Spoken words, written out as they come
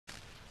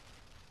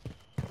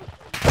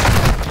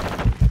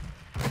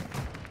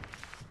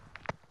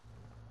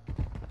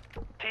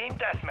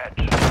deathmatch.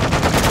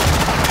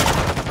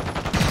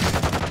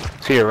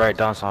 To your right,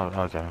 down south.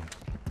 Okay.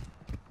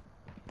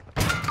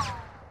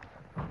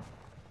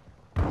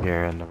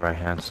 Here in the right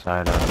hand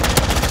side of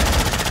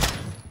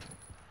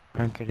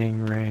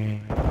marketing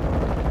range. In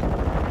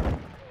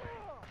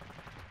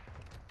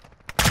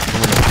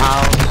the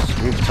house,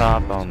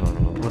 rooftop on the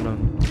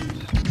aluminum.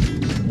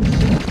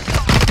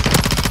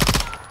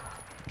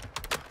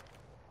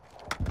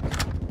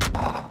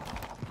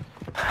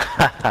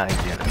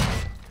 Yeah.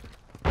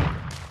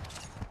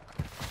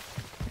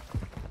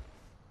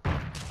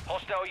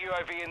 Hostile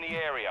UAV in the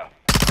area.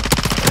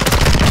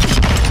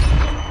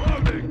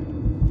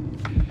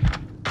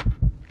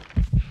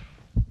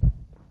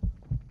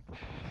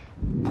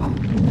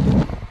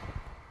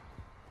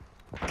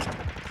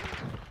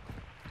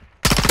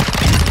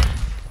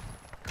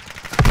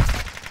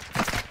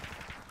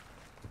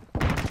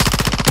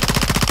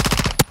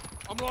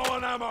 I'm low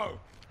on ammo.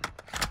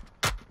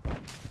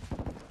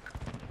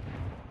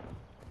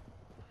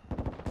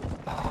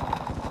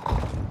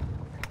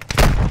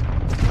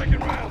 Taking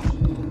rounds.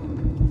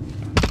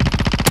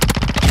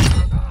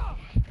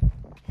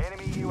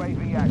 Enemy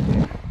UAV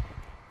active.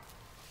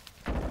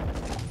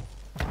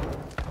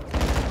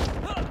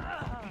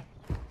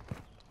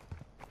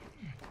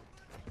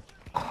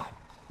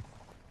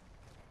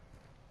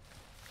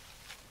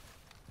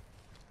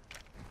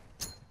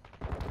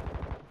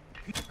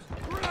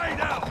 Grenade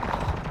out.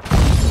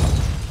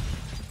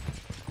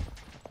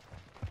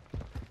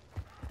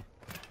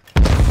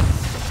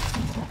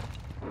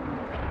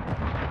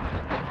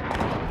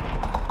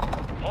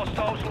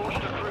 Hostiles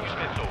launched a cruise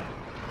missile.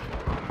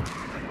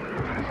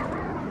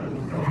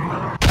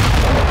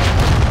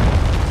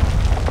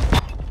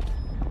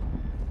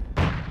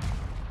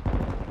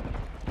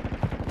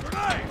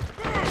 Grenade.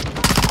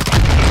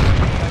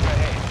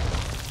 Overhead.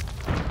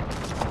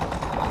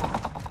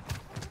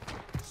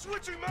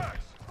 Switching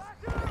mags.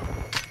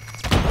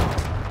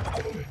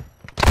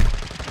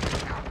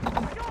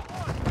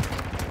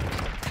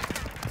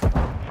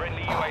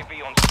 Friendly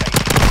UAV on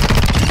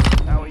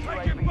station. Our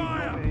UAV Taking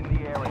fire. is in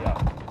the area.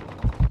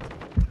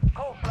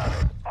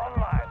 Cold-blooded,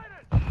 online.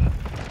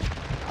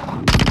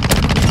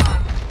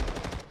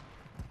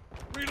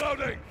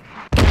 Reloading.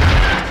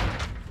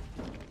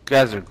 You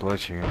guys are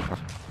glitching.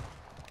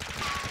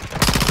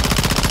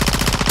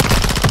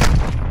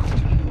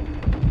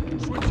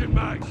 Switching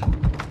mags.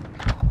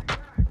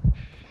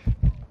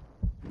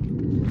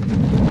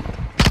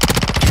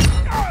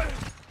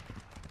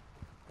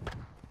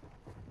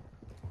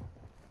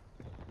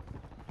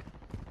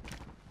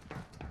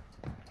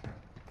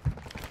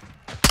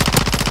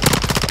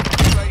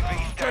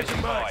 UAV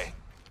standing by.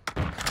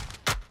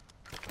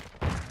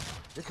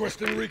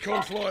 Requesting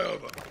recon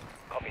flyover.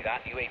 Copy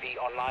that. UAV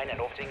online and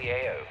orbiting the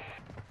AO.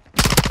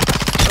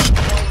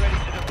 All ready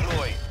to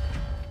deploy.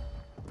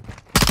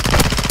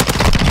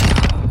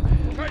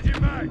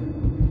 Changing mag.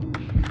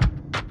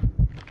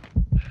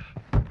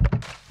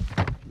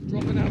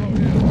 Dropping ammo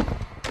here.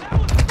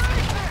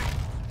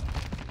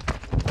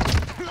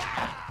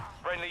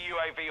 Friendly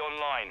UAV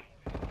online.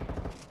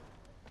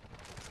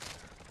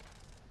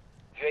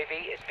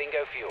 UAV is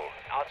bingo fuel.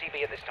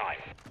 RTB at this time.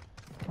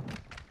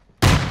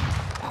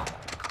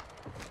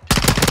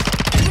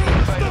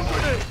 Stop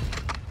with it.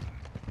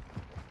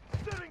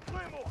 Setting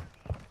Claymore.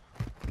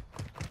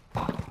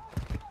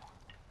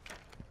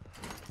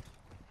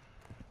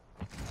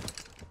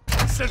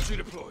 Sentry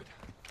deployed.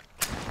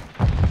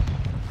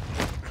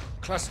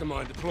 Cluster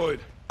mine deployed.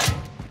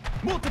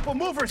 Multiple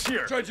movers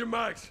here! Changing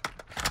mags.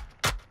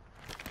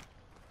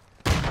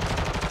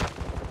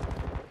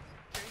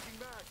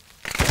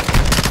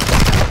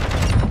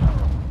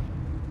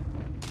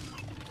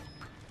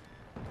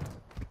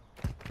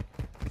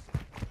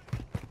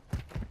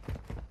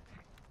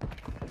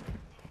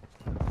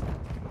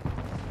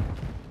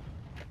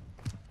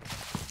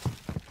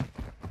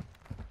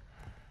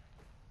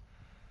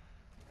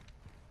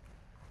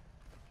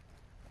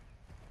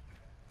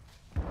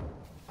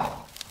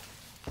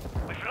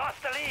 We've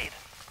lost the lead.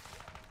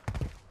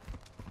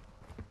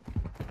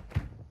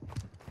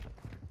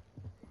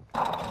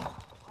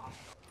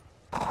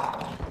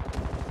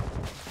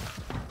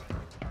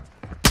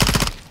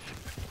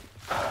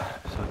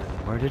 So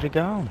where did it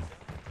go?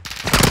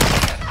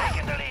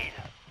 Taking the lead.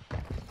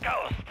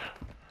 Ghost.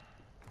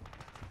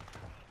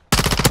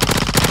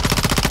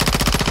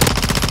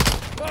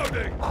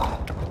 Loading.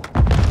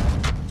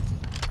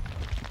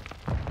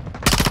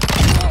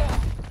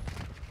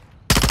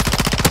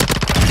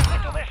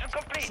 Little mission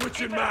complete.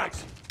 Switching Keep it up.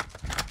 mags.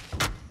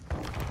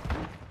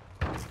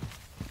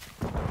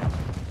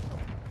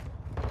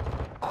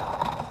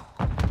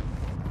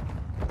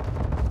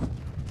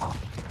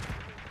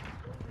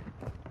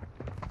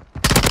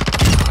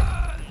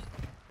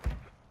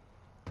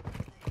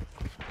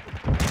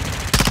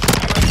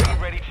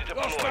 UAV ready to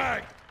Lost deploy.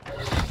 mag.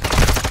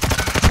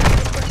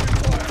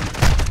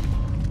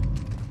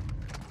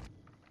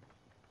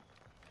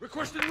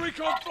 Requesting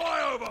recon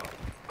flyover.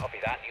 Copy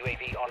that.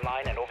 UAV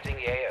online and orbiting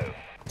the AO.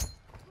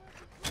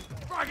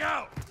 Frag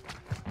out.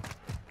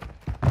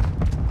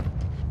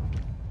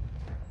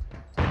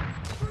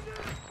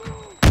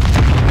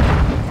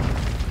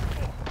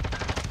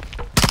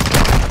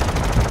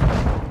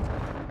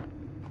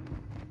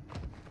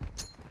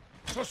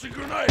 Tossing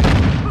grenade!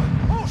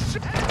 Oh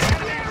shit!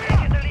 Enemy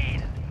taking the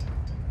lead.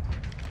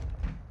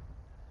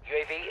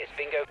 UAV is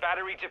bingo.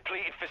 Battery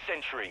depleted for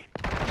sentry.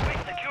 We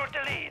secured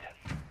the lead.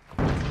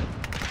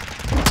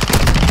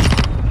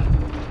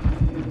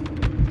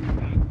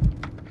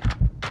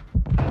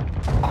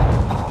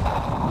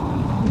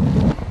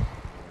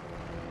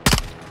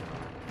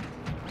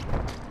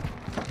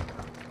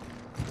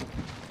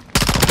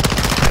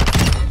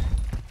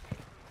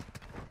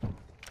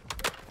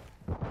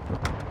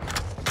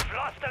 We've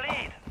lost the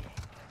lead.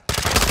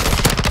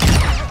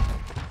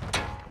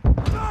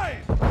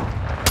 Nice!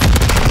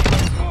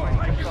 Oh,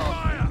 taking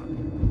fire!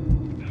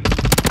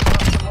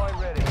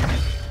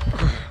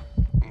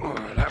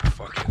 Oh, that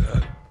fucking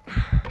hurt.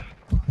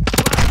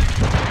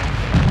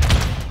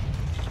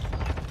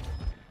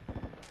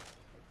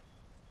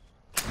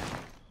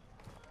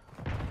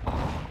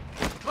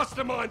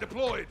 Cluster mine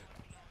deployed.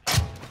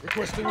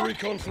 Requesting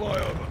recon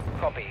flyover.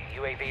 Copy.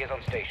 UAV is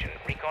on station.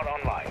 Recon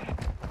online.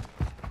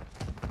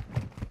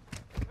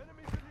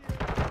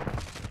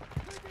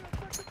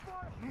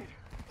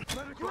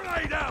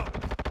 Grenade out!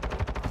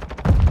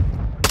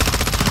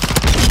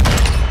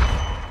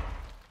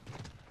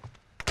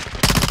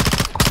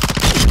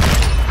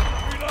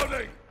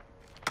 Reloading!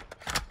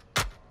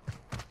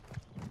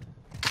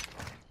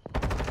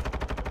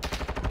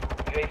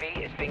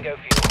 UAV is bingo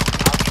fuel.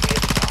 RTB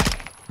is time.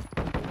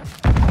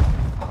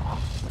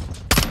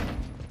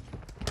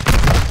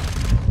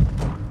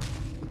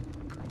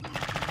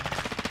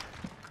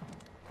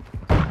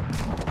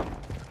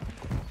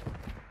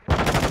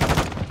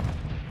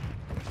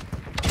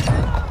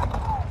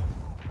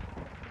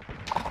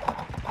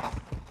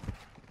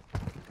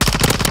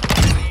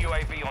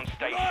 UAV on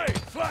station.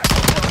 Grenade! Flash!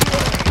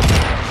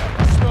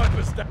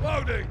 Sniper step.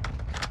 Loading!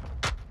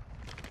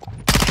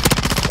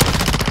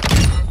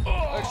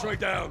 X-ray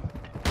down.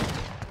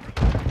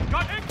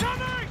 Got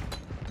incoming!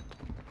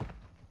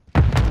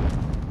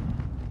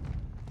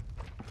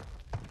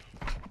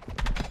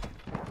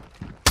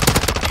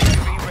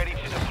 UAV ready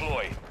to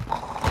deploy.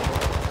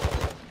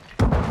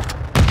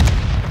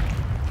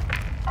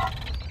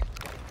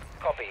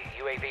 Copy.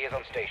 UAV is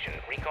on station.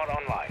 Recon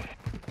online.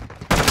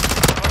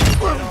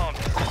 Armed.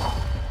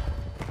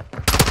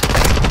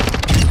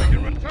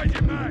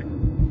 Changing mag.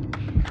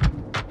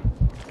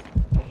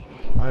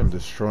 I am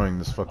destroying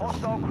this fucking.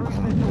 Oh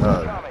my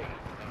god.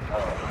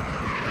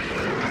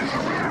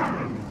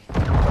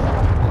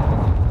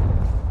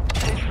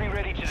 Sentry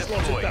ready to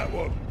Spotted deploy. that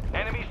one.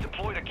 Enemies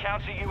deployed a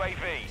counter UAV.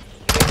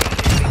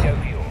 UAV is bingo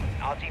fuel.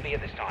 RTB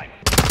at this time.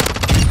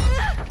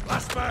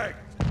 Last mag.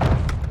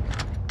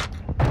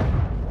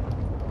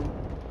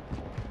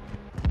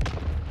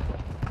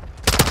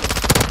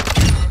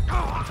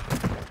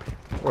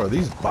 What are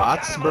these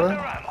bots, Time on the bro?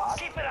 run.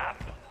 Keep it up.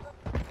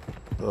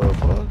 The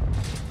fuck?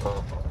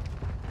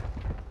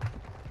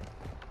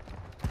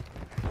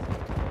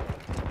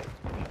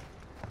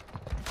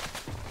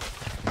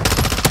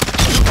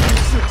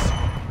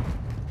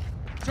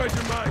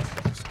 Changing mag.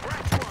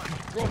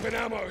 Dropping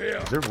ammo here.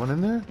 Is there one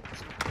in there?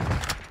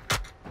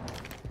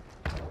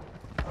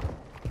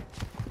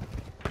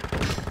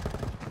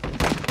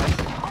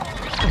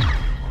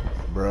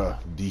 Bruh,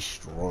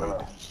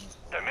 destroyed.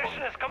 The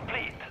mission is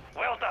complete.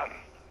 Well done.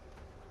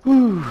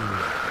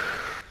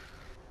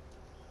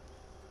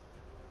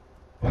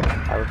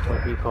 How the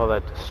fuck do you call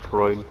that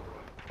destroyed?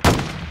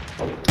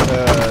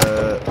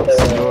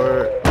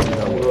 Senor,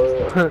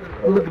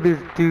 Look at this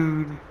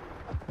dude.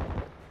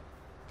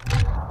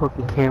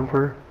 Fucking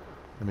camper.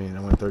 I mean,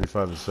 I went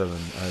 35-7.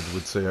 I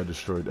would say I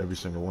destroyed every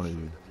single one of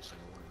you.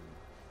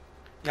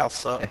 Y'all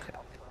suck.